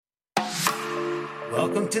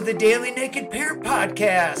Welcome to the Daily Naked Parent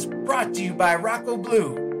Podcast, brought to you by Rocco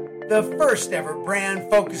Blue, the first ever brand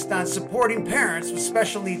focused on supporting parents with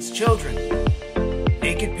special needs children.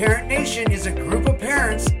 Naked Parent Nation is a group of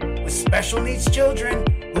parents with special needs children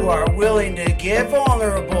who are willing to get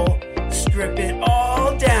vulnerable, strip it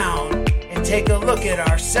all down, and take a look at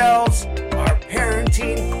ourselves, our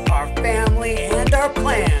parenting, our family, and our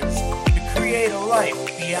plans to create a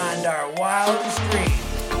life beyond our wildest dreams.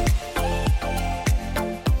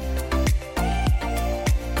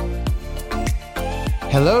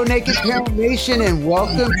 Hello, Naked Parent Nation, and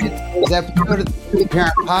welcome to today's episode of the Naked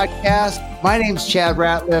Parent Podcast. My name's Chad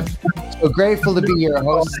Ratliff. So grateful to be your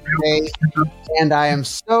host today, and I am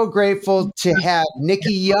so grateful to have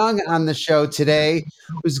Nikki Young on the show today,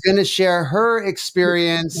 who's going to share her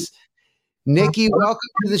experience. Nikki, welcome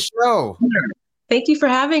to the show. Thank you for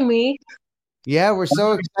having me. Yeah, we're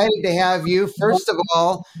so excited to have you. First of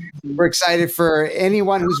all, we're excited for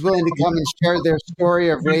anyone who's willing to come and share their story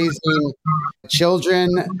of raising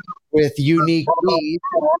children with unique needs.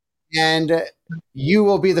 And you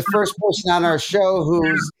will be the first person on our show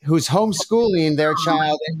who's homeschooling their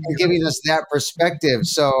child and giving us that perspective.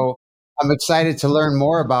 So I'm excited to learn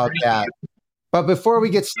more about that. But before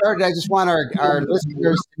we get started, I just want our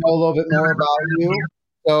listeners to know a little bit more about you.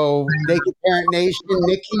 So Naked Parent Nation,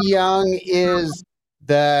 Nikki Young is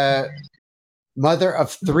the mother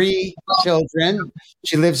of 3 children.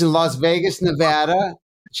 She lives in Las Vegas, Nevada.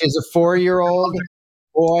 She has a 4-year-old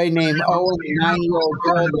boy named Owen, a 9-year-old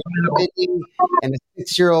girl named Whitney, and a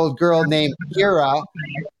 6-year-old girl named Kira,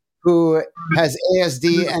 who has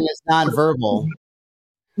ASD and is nonverbal.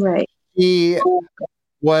 Right. She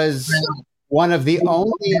was one of the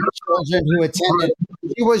only children who attended.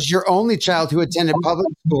 She was your only child who attended public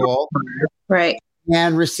school. Right.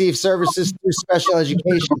 And received services through special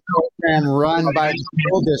education program run by the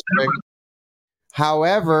school district.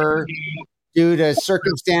 However, due to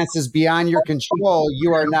circumstances beyond your control,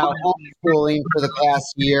 you are now homeschooling for the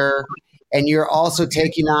past year, and you're also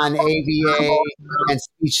taking on ABA and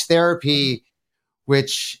speech therapy,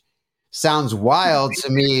 which sounds wild to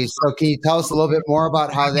me. So can you tell us a little bit more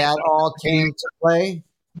about how that all came to play?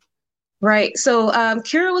 Right. So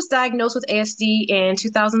Kira was diagnosed with ASD in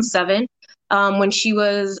 2007 when she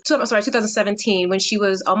was, 2017, when she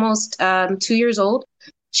was almost 2 years old.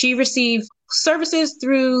 She received services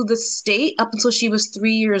through the state up until she was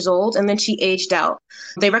 3 years old, and then she aged out.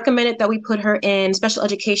 They recommended that we put her in special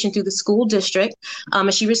education through the school district,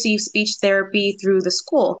 and she received speech therapy through the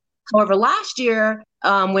school. However, last year,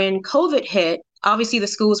 when COVID hit, obviously the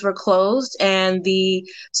schools were closed, and the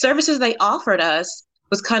services they offered us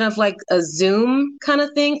was kind of like a Zoom kind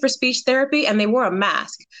of thing for speech therapy, and they wore a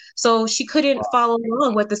mask. So she couldn't follow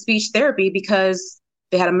along with the speech therapy because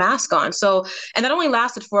they had a mask on. So, and that only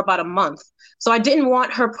lasted for about a month. So I didn't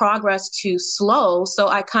want her progress to slow. So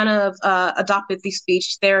I kind of adopted the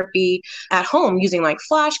speech therapy at home using like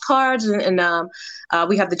flashcards and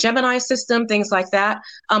we have the Gemini system, things like that.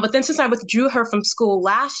 But then since I withdrew her from school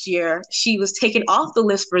last year, she was taken off the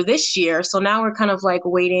list for this year. So now we're kind of like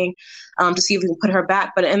waiting to see if we can put her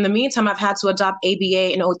back. But in the meantime, I've had to adopt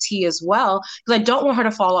ABA and OT as well, because I don't want her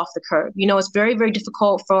to fall off the curb. You know, it's very, very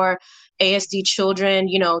difficult for ASD children,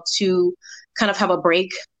 you know, to kind of have a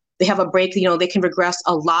break. They have a break, you know, they can regress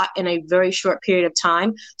a lot in a very short period of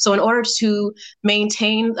time. So in order to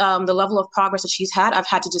maintain the level of progress that she's had, I've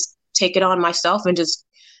had to just take it on myself and just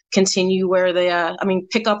continue where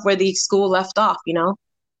pick up where the school left off, you know?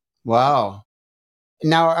 Wow.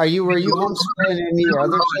 Now, were you homeschooling any of your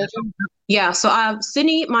other children? Yeah. So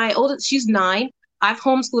Sydney, my oldest, she's 9. I've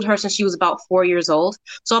homeschooled her since she was about 4 years old.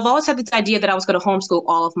 So I've always had this idea that I was going to homeschool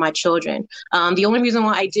all of my children. The only reason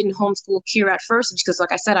why I didn't homeschool Kira at first is because,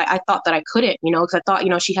 like I said, I thought that I couldn't, you know, because I thought,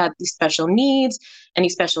 you know, she had these special needs and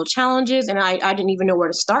these special challenges, and I didn't even know where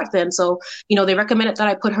to start them. So, you know, they recommended that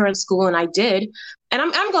I put her in school, and I did. And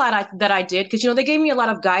I'm glad that I did, because, you know, they gave me a lot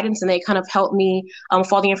of guidance, and they kind of helped me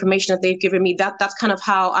with all the information that they've given me. That's kind of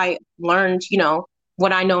how I learned, you know,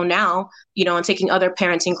 what I know now, you know, and taking other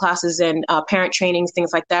parenting classes and parent trainings,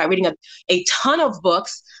 things like that, reading a ton of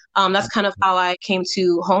books. That's kind of how I came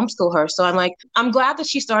to homeschool her. So I'm glad that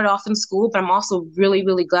she started off in school, but I'm also really,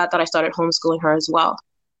 really glad that I started homeschooling her as well.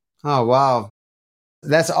 Oh, wow.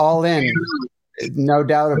 That's all in. No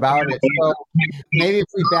doubt about it. So maybe if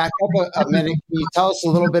we back up a minute, can you tell us a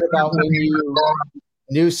little bit about when you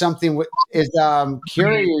knew something? Is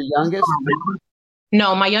Kira your youngest?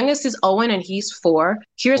 No, my youngest is Owen, and he's 4.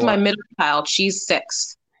 Kira's my middle child. She's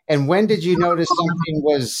 6. And when did you notice something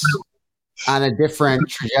was on a different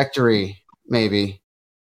trajectory, maybe?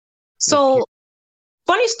 So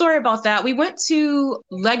Funny story about that. We went to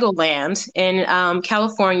Legoland in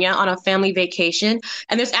California on a family vacation.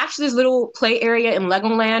 And there's actually this little play area in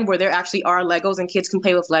Legoland where there actually are Legos and kids can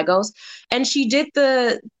play with Legos. And she did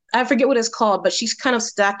I forget what it's called, but she's kind of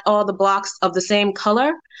stacked all the blocks of the same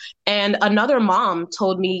color. And another mom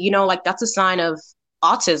told me, like that's a sign of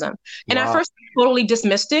autism. And at Wow. first, I totally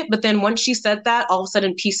dismissed it. But then once she said that, all of a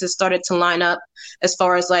sudden pieces started to line up as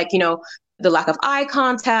far as like, the lack of eye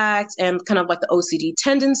contact and kind of like the OCD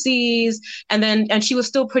tendencies. And she was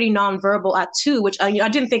still pretty nonverbal at 2, which I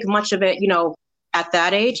didn't think much of it, at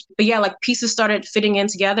that age. But yeah, like pieces started fitting in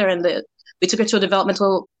together, and we took her to a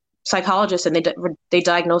developmental psychologist, and they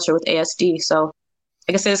diagnosed her with ASD. So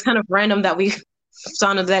like I said, it's kind of random that we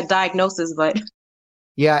found that diagnosis, but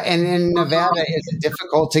Yeah, and in Nevada, is it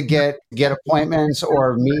difficult to get appointments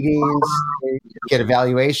or meetings, get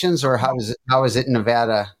evaluations, or how is it in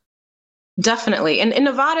Nevada? definitely. And in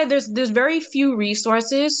Nevada, there's very few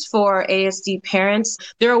resources for ASD parents.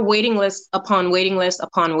 There are waiting lists upon waiting list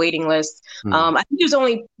upon waiting list. I think there's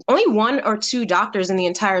only 1 or 2 doctors in the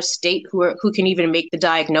entire state who can even make the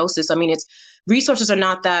diagnosis. I mean, resources are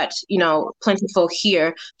not that, plentiful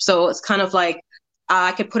here. So it's kind of like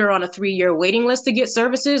I could put her on a 3-year waiting list to get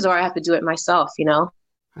services, or I have to do it myself,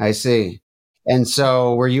 I see. And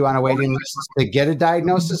so were you on a waiting list to get a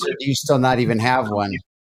diagnosis, or do you still not even have one?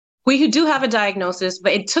 We do have a diagnosis,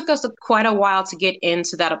 but it took us quite a while to get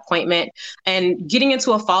into that appointment. And getting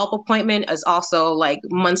into a follow-up appointment is also like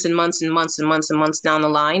months and months and months and months and months down the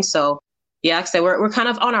line. So yeah, like I said, we're kind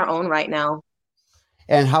of on our own right now.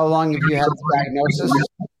 And how long have you had the diagnosis?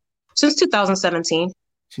 Since 2017.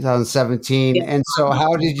 2017. Yeah. And so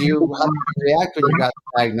how did you react when you got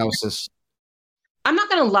the diagnosis? I'm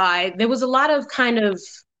not going to lie. There was a lot of kind of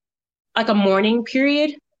like a mourning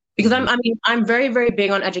period, because I'm very, very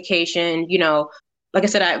big on education. Like I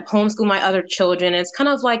said, I homeschool my other children. It's kind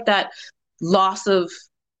of like that loss of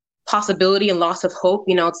possibility and loss of hope.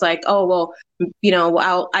 It's like, oh,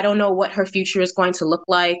 well, I don't know what her future is going to look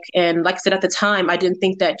like. And like I said, at the time, I didn't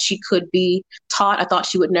think that she could be taught. I thought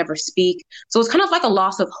she would never speak. So it's kind of like a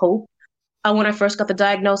loss of hope. When I first got the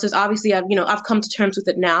diagnosis, obviously I've come to terms with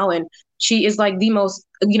it now, and she is like the most,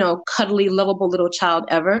 cuddly, lovable little child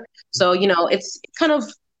ever. So, it's kind of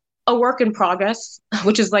a work in progress,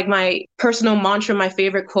 which is like my personal mantra. My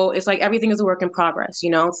favorite quote is like, everything is a work in progress.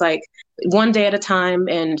 It's like one day at a time,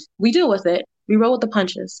 and we deal with it. We roll with the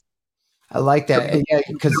punches. I like that. And yeah,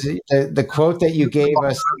 because the quote that you gave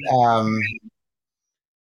us,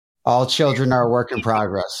 all children are a work in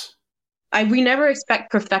progress. We never expect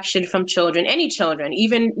perfection from children, any children,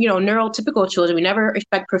 even, neurotypical children. We never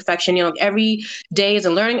expect perfection. Every day is a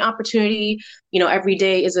learning opportunity. Every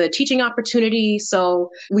day is a teaching opportunity.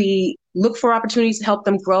 So we look for opportunities to help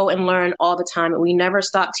them grow and learn all the time. And we never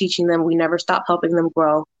stop teaching them. We never stop helping them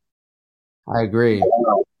grow. I agree.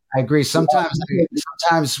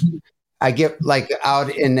 Sometimes I get like out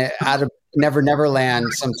of Never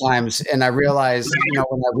Land sometimes, and I realize,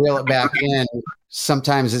 when I reel it back in,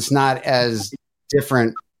 sometimes it's not as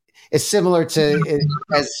different. It's similar to it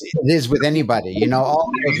as it is with anybody. All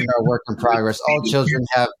children are a work in progress. All children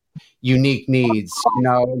have unique needs.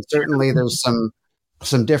 And certainly there's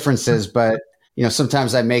some differences, but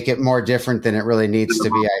sometimes I make it more different than it really needs to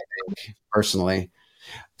be, I think, personally.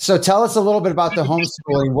 So tell us a little bit about the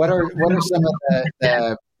homeschooling. What are some of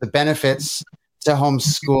the benefits to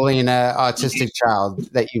homeschooling an autistic child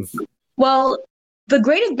that you've? Well, the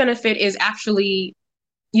greatest benefit is actually,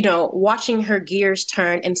 watching her gears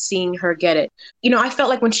turn and seeing her get it. I felt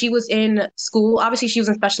like when she was in school, obviously she was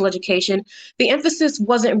in special education, the emphasis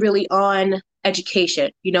wasn't really on education.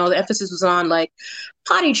 The emphasis was on like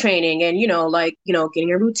potty training and,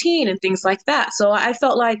 getting a routine and things like that. So I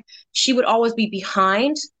felt like she would always be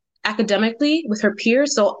behind academically with her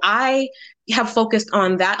peers. So I have focused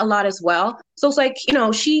on that a lot as well. So it's like,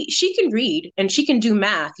 she can read and she can do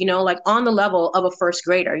math, like on the level of a first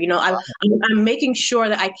grader. I'm making sure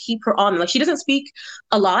that I keep her on. Like, she doesn't speak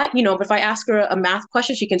a lot, but if I ask her a math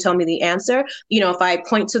question, she can tell me the answer. If I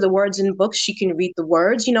point to the words in books, she can read the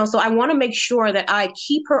words, so I want to make sure that I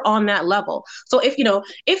keep her on that level. So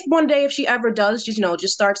if one day, if she ever does just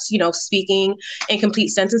starts, speaking in complete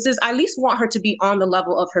sentences, I at least want her to be on the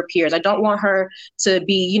level of her peers. I don't want her to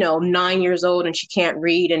be, 9 years old and she can't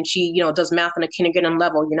read and she, does math on a kindergarten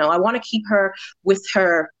level. I want to keep her with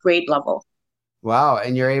her grade level. Wow.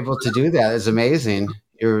 And you're able to do that. It's amazing.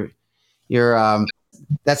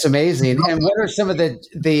 That's amazing. And what are some of the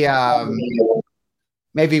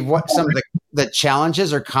maybe what some of the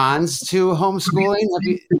challenges or cons to homeschooling that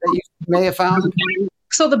you may have found?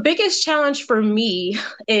 So the biggest challenge for me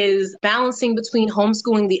is balancing between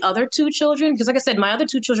homeschooling the other two children. Because like I said, my other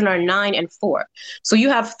two children are 9 and 4. So you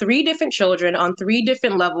have three different children on three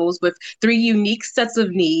different levels with three unique sets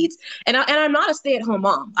of needs. And I'm not a stay-at-home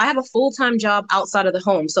mom. I have a full-time job outside of the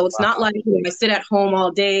home. So it's not like I sit at home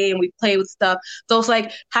all day and we play with stuff. So it's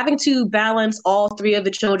like having to balance all three of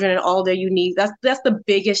the children and all their unique. That's the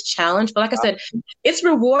biggest challenge. But like I said, it's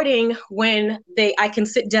rewarding when I can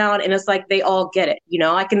sit down and it's like they all get it.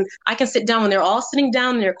 I can sit down when they're all sitting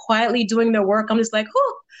down and they're quietly doing their work. I'm just like,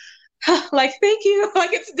 oh, like thank you,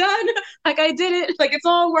 like it's done, like I did it, like it's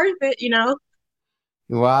all worth it.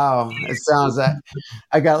 Wow, it sounds like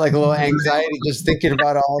I got like a little anxiety just thinking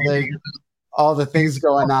about all the things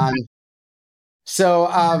going on. So,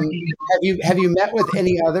 have you met with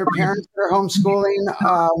any other parents that are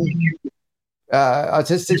homeschooling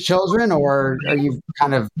autistic children, or are you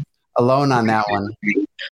kind of alone on that one?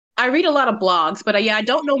 I read a lot of blogs, but yeah, I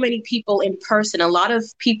don't know many people in person. A lot of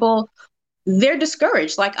people, they're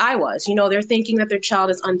discouraged like I was. They're thinking that their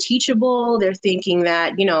child is unteachable. They're thinking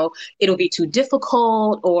that, it'll be too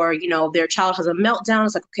difficult, or, their child has a meltdown.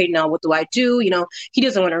 It's like, okay, now what do I do? He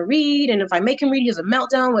doesn't want to read. And if I make him read, he has a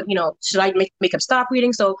meltdown. What, should I make him stop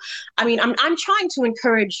reading? So, I mean, I'm trying to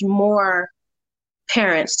encourage more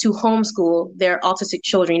parents to homeschool their autistic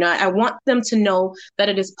children. I want them to know that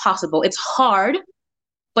it is possible. It's hard,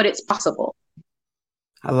 but it's possible.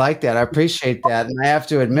 I like that. I appreciate that. And I have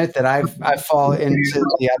to admit that I fall into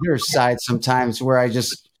the other side sometimes where I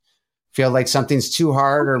just feel like something's too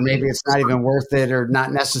hard, or maybe it's not even worth it, or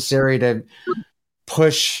not necessary to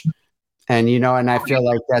push. And I feel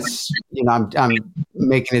like that's, I'm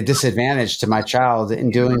making a disadvantage to my child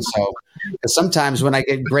in doing so. Because sometimes when I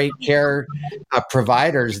get great care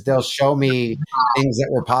providers, they'll show me things that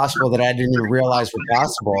were possible that I didn't even realize were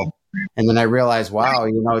possible. And then I realize, wow,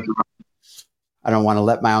 I don't want to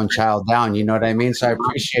let my own child down. You know what I mean? So I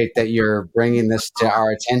appreciate that you're bringing this to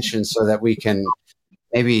our attention so that we can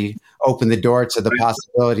maybe open the door to the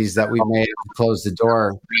possibilities that we may have closed the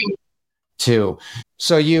door to.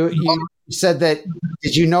 So you said that,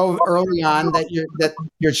 did you know early on that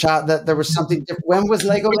your child, that there was something different? When was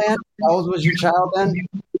Legoland? How old was your child then?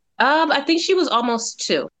 I think she was almost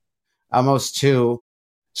 2. Almost 2.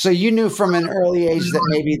 So you knew from an early age that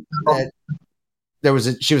maybe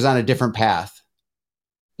that she was on a different path.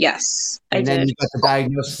 Yes, and then you got the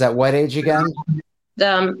diagnosis at what age again?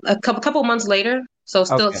 A couple months later. So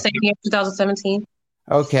still Okay. same year, 2017.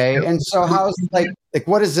 Okay. And so how's like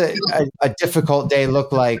what does a difficult day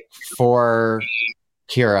look like for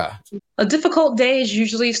Kira? A difficult day is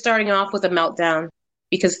usually starting off with a meltdown,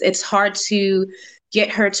 because it's hard to get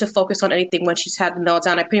her to focus on anything when she's had the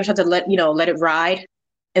meltdown. I pretty much have to let it ride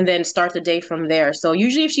and then start the day from there. So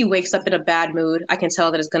usually if she wakes up in a bad mood, I can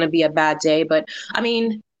tell that it's going to be a bad day. But I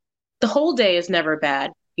mean, the whole day is never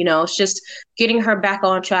bad. It's just getting her back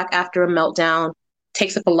on track after a meltdown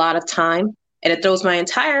takes up a lot of time, and it throws my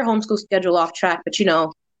entire homeschool schedule off track. But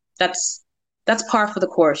that's par for the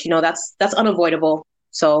course. That's unavoidable.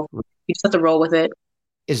 So you just have to roll with it.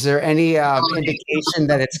 Is there any indication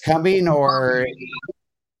that it's coming, or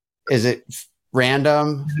is it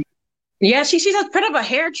random? Yeah, she has kind of a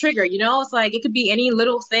hair trigger. It's like it could be any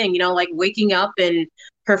little thing. Like waking up and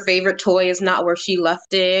her favorite toy is not where she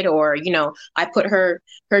left it, or I put her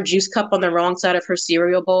juice cup on the wrong side of her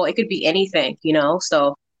cereal bowl. It could be anything.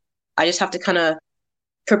 So I just have to kind of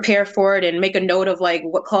prepare for it and make a note of like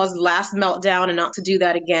what caused the last meltdown and not to do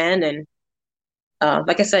that again. And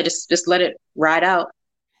like I said, just let it ride out.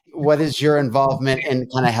 What is your involvement in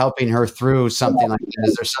kind of helping her through something like that?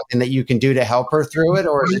 Is there something that you can do to help her through it,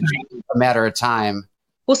 or is it just a matter of time?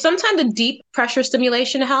 Well, sometimes the deep pressure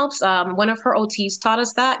stimulation helps. One of her OTs taught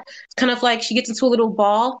us that. It's kind of like she gets into a little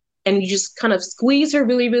ball and you just kind of squeeze her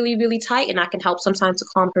really, really, really tight, and that can help sometimes to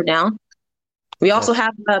calm her down. We also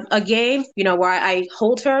have a game, where I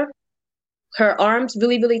hold her arms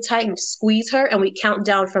really, really tight and squeeze her, and we count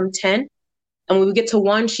down from 10. And when we get to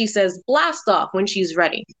 1, she says blast off when she's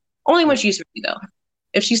ready. Only when she's ready, though.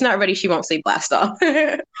 If she's not ready, she won't say blast off.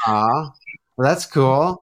 Well, that's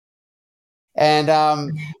cool.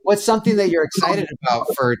 And what's something that you're excited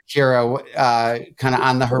about for Kira, kind of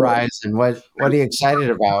on the horizon? What are you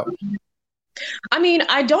excited about? I mean,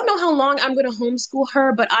 I don't know how long I'm going to homeschool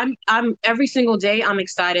her, but I'm every single day I'm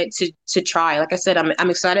excited to try. Like I said, I'm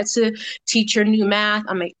excited to teach her new math.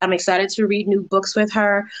 I'm excited to read new books with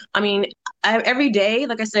her. I mean, every day,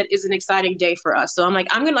 like I said, is an exciting day for us. So like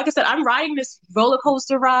I said, I'm riding this roller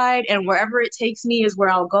coaster ride, and wherever it takes me is where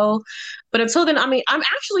I'll go. But until then, I mean, I'm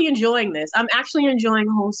actually enjoying this. I'm actually enjoying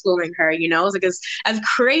homeschooling her. It's like as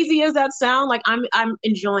crazy as that sounds, like I'm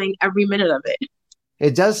enjoying every minute of it.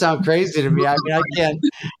 It does sound crazy to me. I mean, I can't.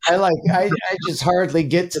 I just hardly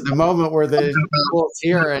get to the moment where the school's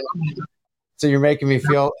here, and so you're making me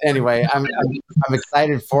feel. Anyway, I'm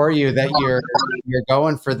excited for you that you're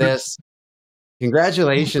going for this.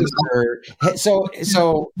 Congratulations for so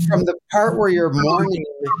from the part where you're mourning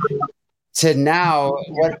to now.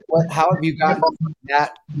 What how have you gotten from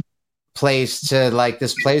that place to like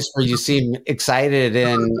this place where you seem excited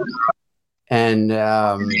and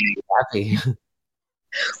happy?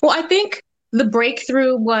 Well, I think the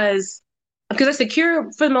breakthrough was because I said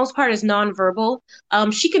Kira, for the most part, is nonverbal.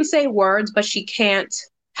 She can say words, but she can't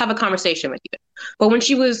have a conversation with you. But when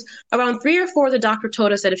she was around 3 or 4, the doctor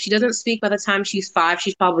told us that if she doesn't speak by the time she's 5,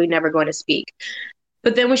 she's probably never going to speak.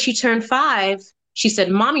 But then when she turned 5, she said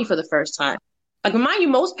mommy for the first time. Like, mind you,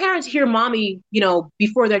 most parents hear mommy,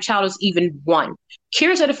 before their child is even 1.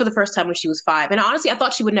 Kira said it for the first time when she was 5. And honestly, I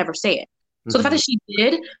thought she would never say it. So the fact that she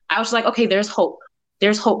did, I was like, okay, there's hope.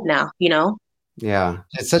 There's hope now, Yeah,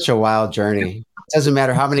 it's such a wild journey. It doesn't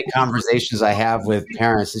matter how many conversations I have with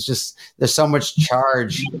parents. It's just there's so much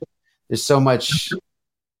charge. There's so much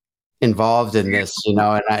involved in this, and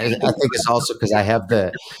I think it's also because I have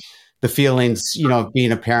the feelings, of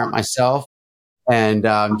being a parent myself, and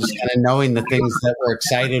just kind of knowing the things that we're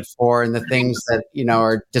excited for and the things that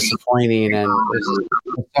are disappointing, and there's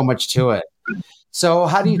so much to it. So,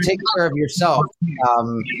 how do you take care of yourself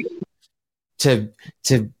to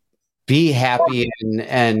be happy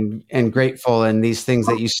and grateful and these things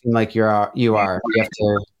that you seem like you are? You have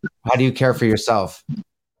to. How do you care for yourself?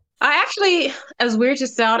 I actually, as weird as it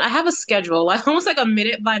sounds, I have a schedule, like almost like a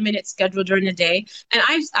minute by minute schedule during the day. And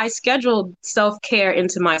I scheduled self-care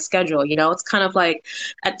into my schedule. It's kind of like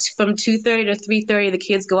from 2:30 to 3:30, the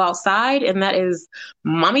kids go outside, and that is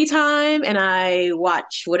mommy time. And I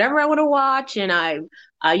watch whatever I want to watch. And I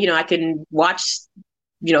can watch,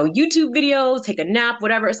 YouTube videos, take a nap,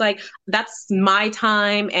 whatever. It's like, that's my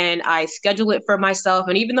time, and I schedule it for myself.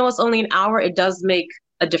 And even though it's only an hour, it does make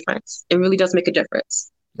a difference. It really does make a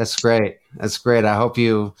difference. That's great. That's great. I hope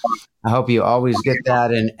you always get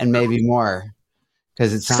that and maybe more,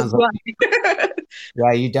 because it sounds like,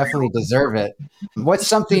 yeah, you definitely deserve it. Is there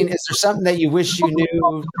something that you wish you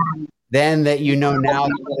knew then that you know now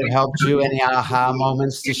that would have helped you? Any aha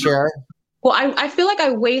moments to share? Well, I feel like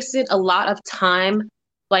I wasted a lot of time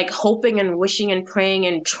like hoping and wishing and praying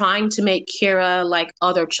and trying to make Kira like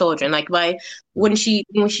other children. Like when she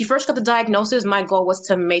first got the diagnosis, my goal was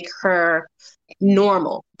to make her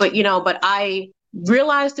normal. But I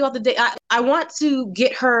realized throughout the day, I want to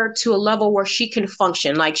get her to a level where she can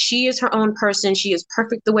function. Like, she is her own person. She is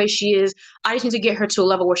perfect the way she is. I just need to get her to a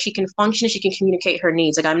level where she can function and she can communicate her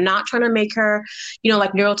needs. Like, I'm not trying to make her,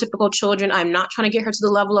 like neurotypical children. I'm not trying to get her to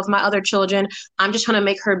the level of my other children. I'm just trying to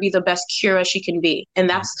make her be the best Kira she can be.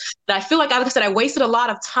 And I feel like I said, I wasted a lot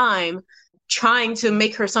of time trying to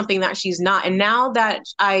make her something that she's not. And now that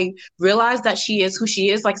I realize that she is who she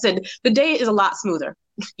is, like I said, the day is a lot smoother.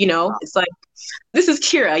 It's like, this is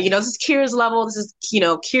Kira, this is Kira's level. This is,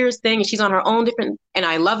 Kira's thing. And she's on her own different, and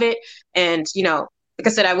I love it. And, like I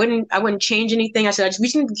said, I wouldn't change anything. I said,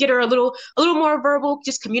 we can get her a little more verbal,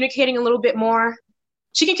 just communicating a little bit more.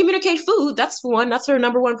 She can communicate food. That's one. That's her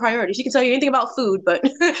number one priority. She can tell you anything about food, but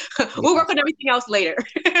we'll work on everything else later.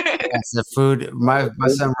 Yes, the food. My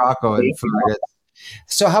son Rocco and food.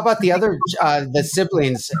 So, how about the other the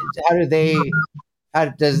siblings? How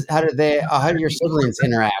do your siblings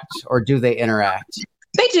interact, or do they interact?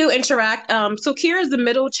 They do interact. So Kira is the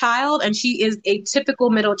middle child, and she is a typical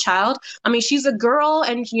middle child. I mean, she's a girl,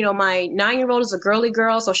 and my 9-year-old is a girly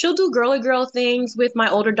girl, so she'll do girly girl things with my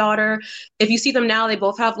older daughter. If you see them now, they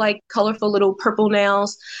both have like colorful little purple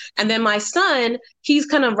nails. And then my son, he's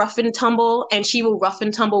kind of rough and tumble, and she will rough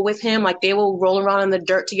and tumble with him. Like, they will roll around in the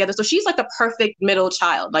dirt together. So she's like the perfect middle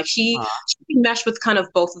child. Like, she can mesh with kind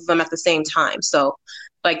of both of them at the same time. So,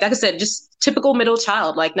 like I said, just typical middle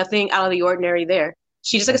child. Like, nothing out of the ordinary there.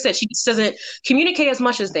 She just, like I said, she just doesn't communicate as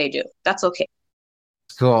much as they do. That's okay.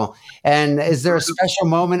 Cool. And is there a special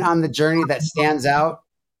moment on the journey that stands out?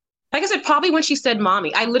 Like I said, probably when she said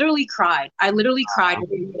mommy. I literally cried. When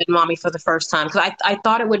she said mommy for the first time, because I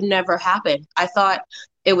thought it would never happen. I thought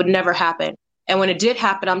it would never happen. And when it did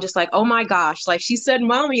happen, I'm just like, oh my gosh, like, she said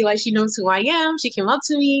mommy, like, she knows who I am. She came up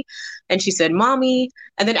to me and she said mommy.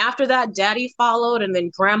 And then after that, daddy followed, and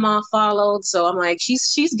then grandma followed. So I'm like,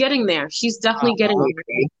 she's getting there. She's definitely getting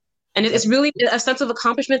there. And it's really a sense of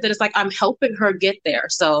accomplishment that it's like, I'm helping her get there.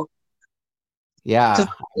 So yeah, a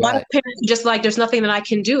lot of parents just like, there's nothing that I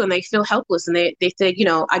can do, and they feel helpless, and they say,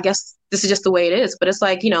 I guess this is just the way it is. But it's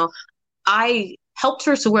like, I helped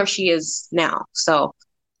her to where she is now. So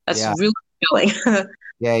that's really feeling.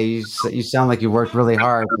 Yeah, you sound like you worked really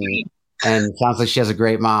hard, and it sounds like she has a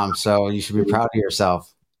great mom. So you should be proud of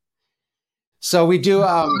yourself. So we do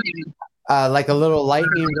like a little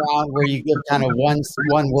lightning round where you give kind of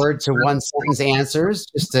one word to one sentence answers,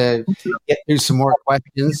 just to get through some more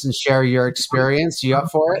questions and share your experience. You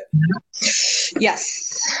up for it?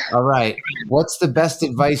 Yes. All right. What's the best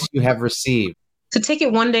advice you have received? To take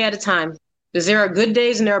it one day at a time. Because there are good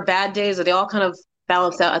days and there are bad days, or they all kind of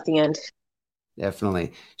balance out at the end.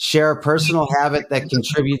 Definitely. Share a personal habit that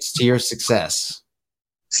contributes to your success.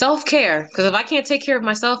 Self-care. Because if I can't take care of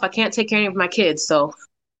myself, I can't take care of my kids. So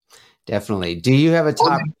Definitely. Do you have a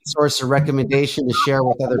top resource or recommendation to share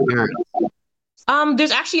with other parents?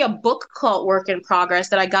 there's actually a book called Work in Progress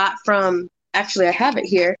that I got from, actually I have it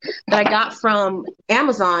here, that I got from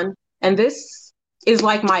Amazon. And this is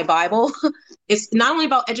like my Bible. It's not only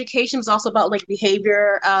about education, it's also about like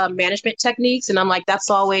behavior management techniques. And I'm like, that's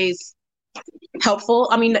always helpful.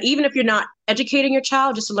 I mean, even if you're not educating your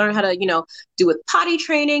child, just to learn how to, do with potty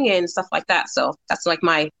training and stuff like that. So that's like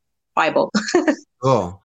my Bible.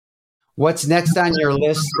 Cool. What's next on your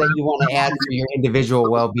list that you want to add for your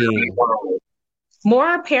individual well-being?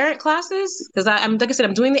 More parent classes, because I'm like I said,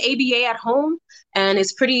 I'm doing the ABA at home, and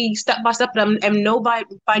it's pretty step by step. But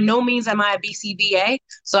by no means am I a BCBA,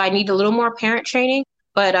 so I need a little more parent training.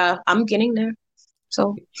 But I'm getting there.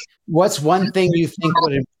 So, what's one thing you think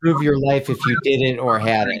would improve your life if you did it or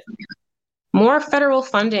had it? More federal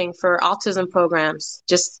funding for autism programs.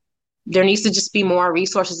 Just there needs to just be more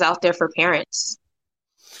resources out there for parents.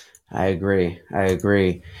 I agree.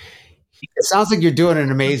 It sounds like you're doing an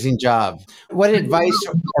amazing job. What advice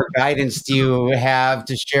or guidance do you have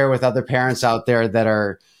to share with other parents out there that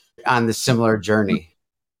are on this similar journey?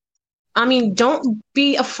 I mean, don't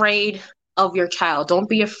be afraid of your child. Don't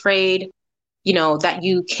be afraid, that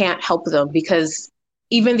you can't help them, because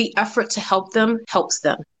even the effort to help them helps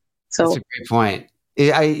them. So that's a great point.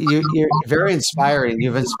 You're very inspiring.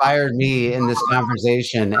 You've inspired me in this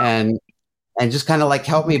conversation, and just kind of like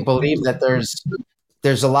help me believe that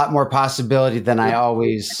there's a lot more possibility than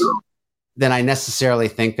I necessarily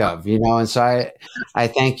think of, and so I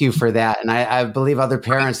thank you for that. And I believe other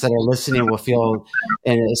parents that are listening will feel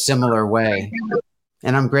in a similar way.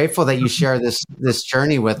 And I'm grateful that you share this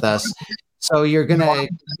journey with us. So you're going to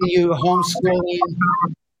continue homeschooling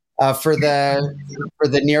for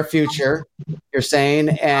the near future, you're saying,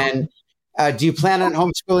 and do you plan on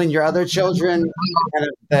homeschooling your other children kind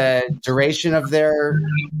of the duration of their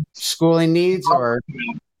schooling needs, or?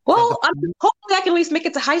 Well, hopefully I can at least make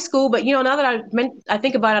it to high school. But, now that I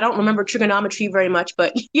think about it, I don't remember trigonometry very much.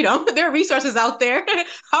 But, there are resources out there.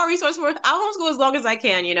 I'll homeschool as long as I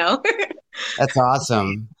can, That's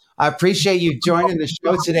awesome. I appreciate you joining the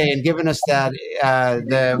show today and giving us that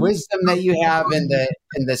the wisdom that you have and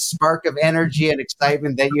the spark of energy and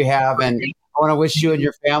excitement that you have. And I want to wish you and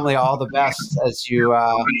your family all the best as you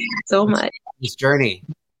so much this journey.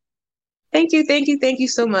 Thank you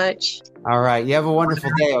so much. All right. You have a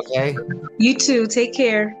wonderful day, okay? You too. Take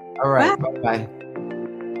care. All right. Bye-bye.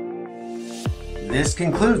 This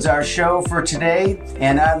concludes our show for today,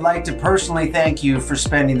 and I'd like to personally thank you for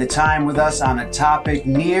spending the time with us on a topic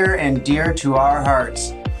near and dear to our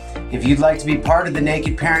hearts. If you'd like to be part of the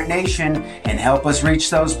Naked Parent Nation and help us reach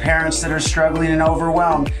those parents that are struggling and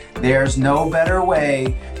overwhelmed, there's no better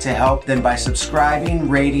way to help than by subscribing,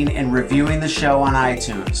 rating, and reviewing the show on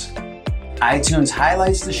iTunes. iTunes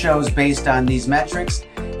highlights the shows based on these metrics,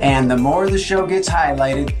 and the more the show gets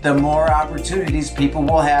highlighted, the more opportunities people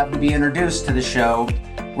will have to be introduced to the show,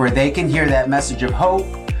 where they can hear that message of hope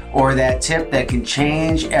or that tip that can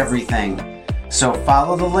change everything. So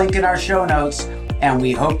follow the link in our show notes, and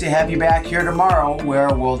we hope to have you back here tomorrow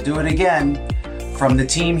where we'll do it again. From the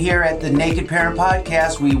team here at the Naked Parent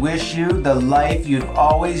Podcast, we wish you the life you've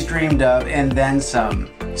always dreamed of and then some.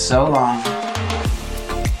 So long.